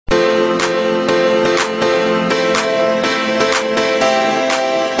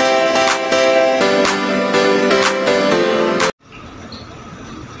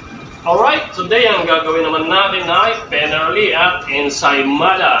gagawin naman natin ay Penerli at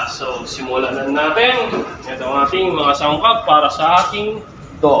Ensaymada. So, simulan na natin. Ito ang ating mga sangkap para sa ating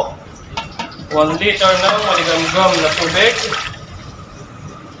dough. 1 liter ng maligamgam na tubig.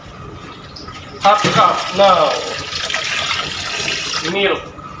 Half cup ng milk.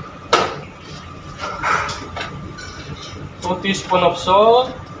 2 teaspoons of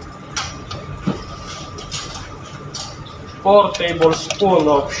salt. 4 tablespoons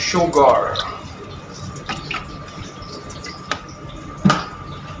of sugar.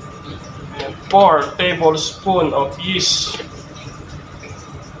 And 4 tablespoons of yeast.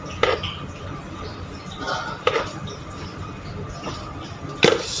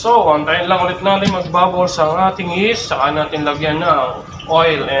 So, antayin lang ulit natin mag-bubbles ang ating yeast, saka natin lagyan ng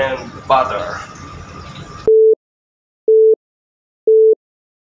oil and butter.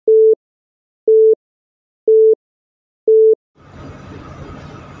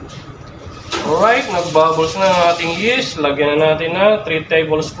 Alright, nag-bubbles na ang ating yeast. Lagyan na natin ng 3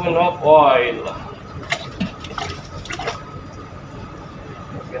 tablespoons of oil.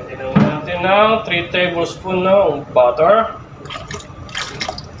 Lagyan din natin ng 3 tablespoons ng butter.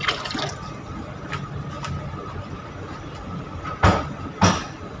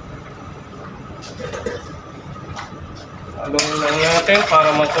 Haluin lang natin para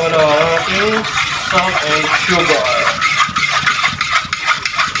matunaw ang ating salt and sugar.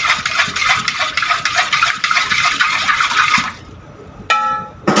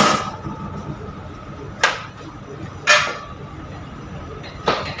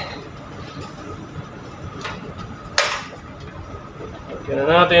 Lagyan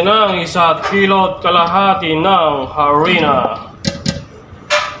na natin ang 1 kilo at kalahati ng harina.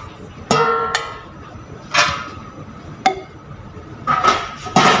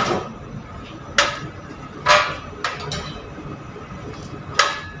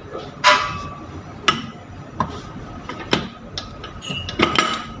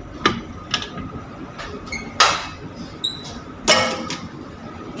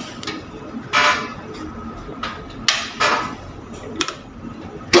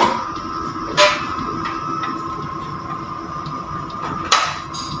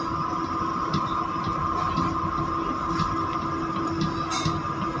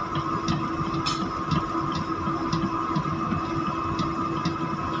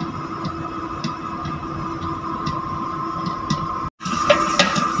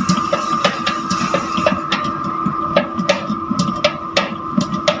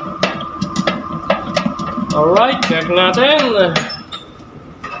 Alright, check natin.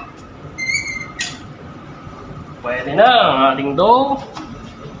 Pwede na ang ating dough.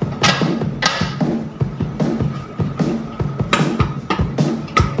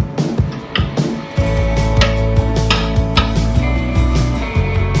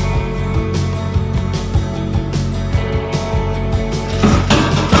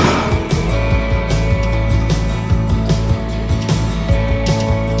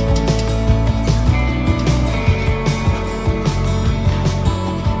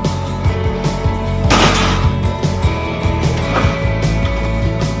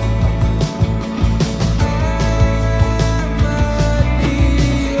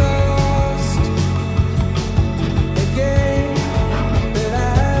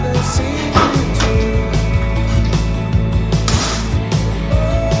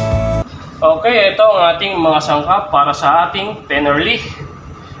 Okay, ito ang ating mga sangkap para sa ating Penerli.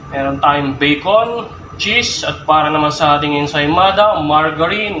 Meron tayong bacon, cheese, at para naman sa ating ensaymada,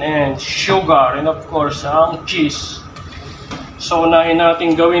 margarine and sugar, and of course, ang cheese. So, unahin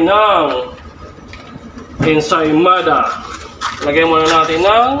natin gawin ang ensaymada. Lagyan muna natin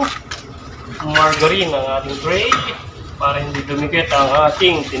ng margarine ang ating tray para hindi dumikit ang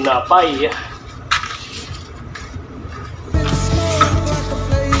ating tinapay.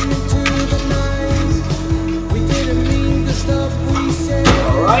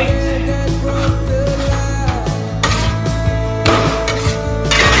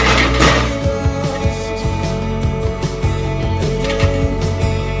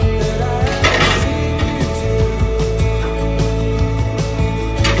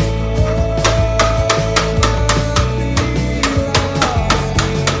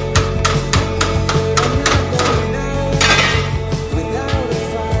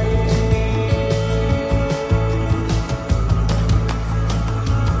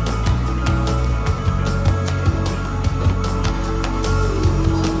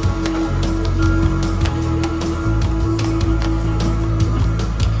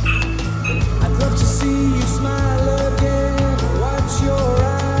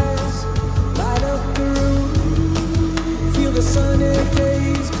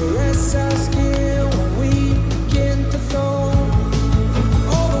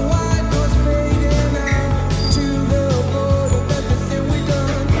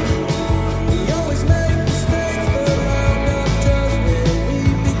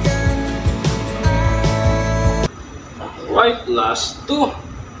 2.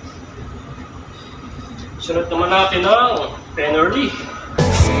 Sunod naman natin ang Penerli.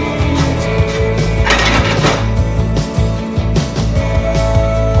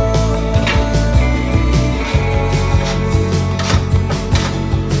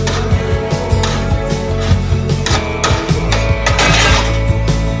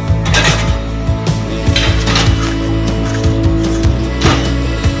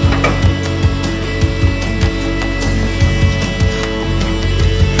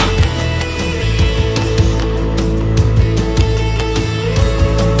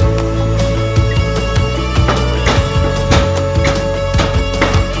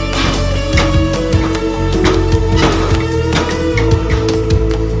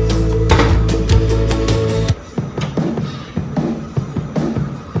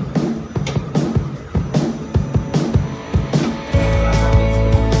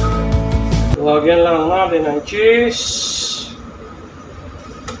 Lagyan lang natin ng cheese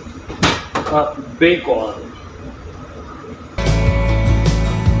at bacon.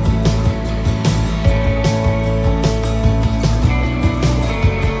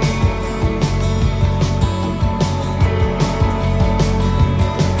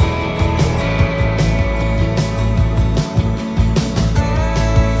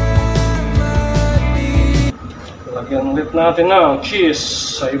 Lagyan ulit natin ng cheese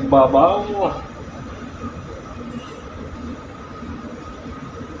sa ibabaw.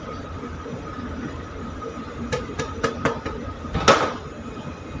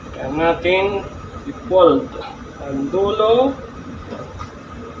 Kaya natin i-fold ang dulo,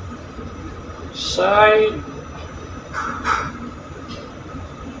 side,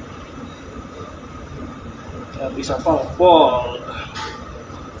 at isa pang fold.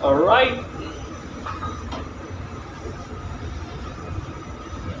 Alright.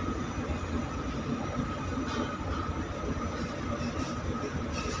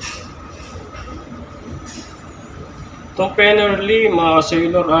 Itong Penerli, mga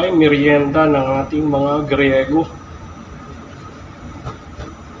sailor, ay merienda ng ating mga Griego.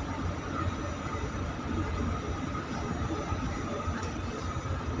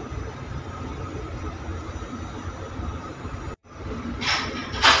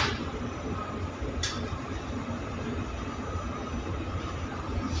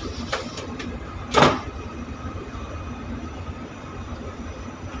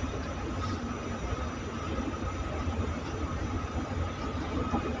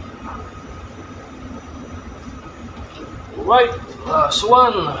 Right, last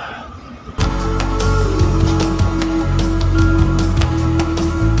one.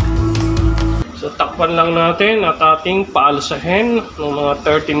 So takpan lang natin at ating paalsahin ng mga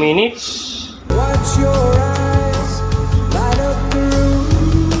 30 minutes. Watch your eyes light up the room.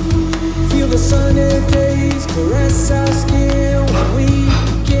 Feel the sunny days caress our skin when we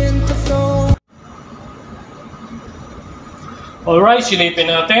begin to flow. Alright, silipin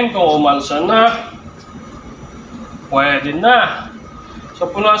natin kung umalsa na. Pwede na. So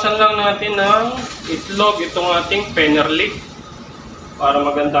punasan lang natin ng itlog itong ating Penerli para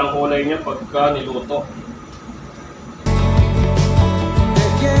maganda ang kulay niya pagka niluto.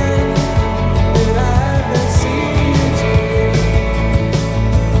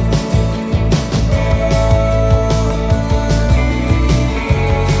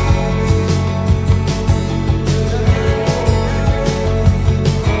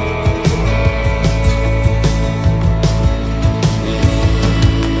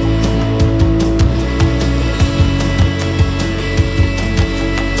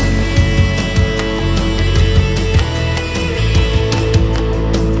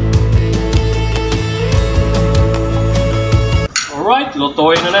 Alright,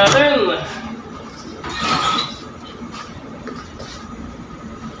 lutuin na natin.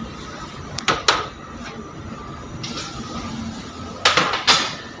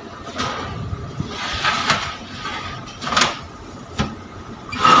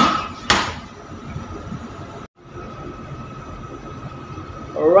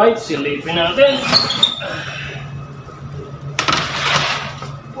 Alright, silipin natin.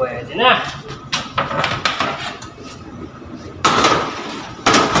 Pwede na.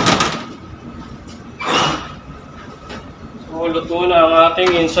 So, luto na ang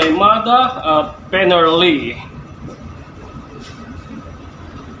ating Ensaymada at Penerli.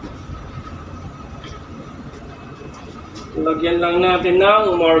 Lagyan lang natin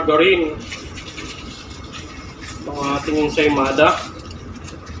ng margarine ang ating Ensaymada.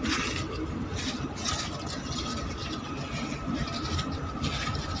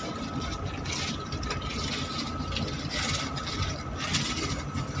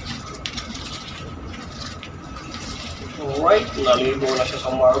 Alright, naligo na siya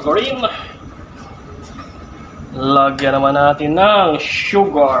sa margarine. Lagyan naman natin ng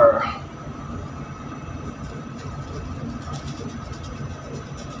sugar.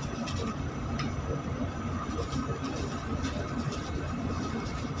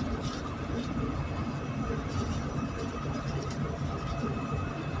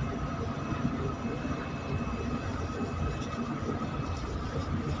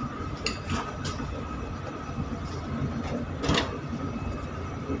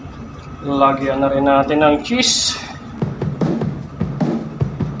 Lagyan na rin natin ng cheese.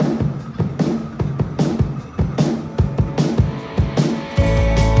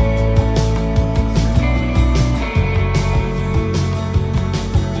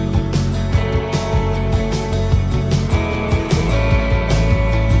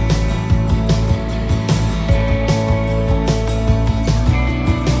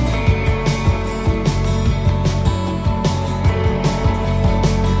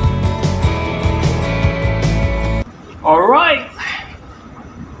 Alright!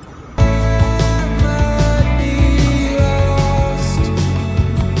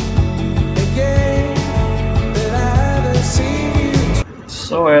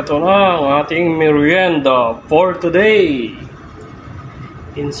 So, eto na ang ating merienda for today.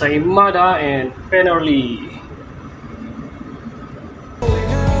 Ensaymada and Penerli.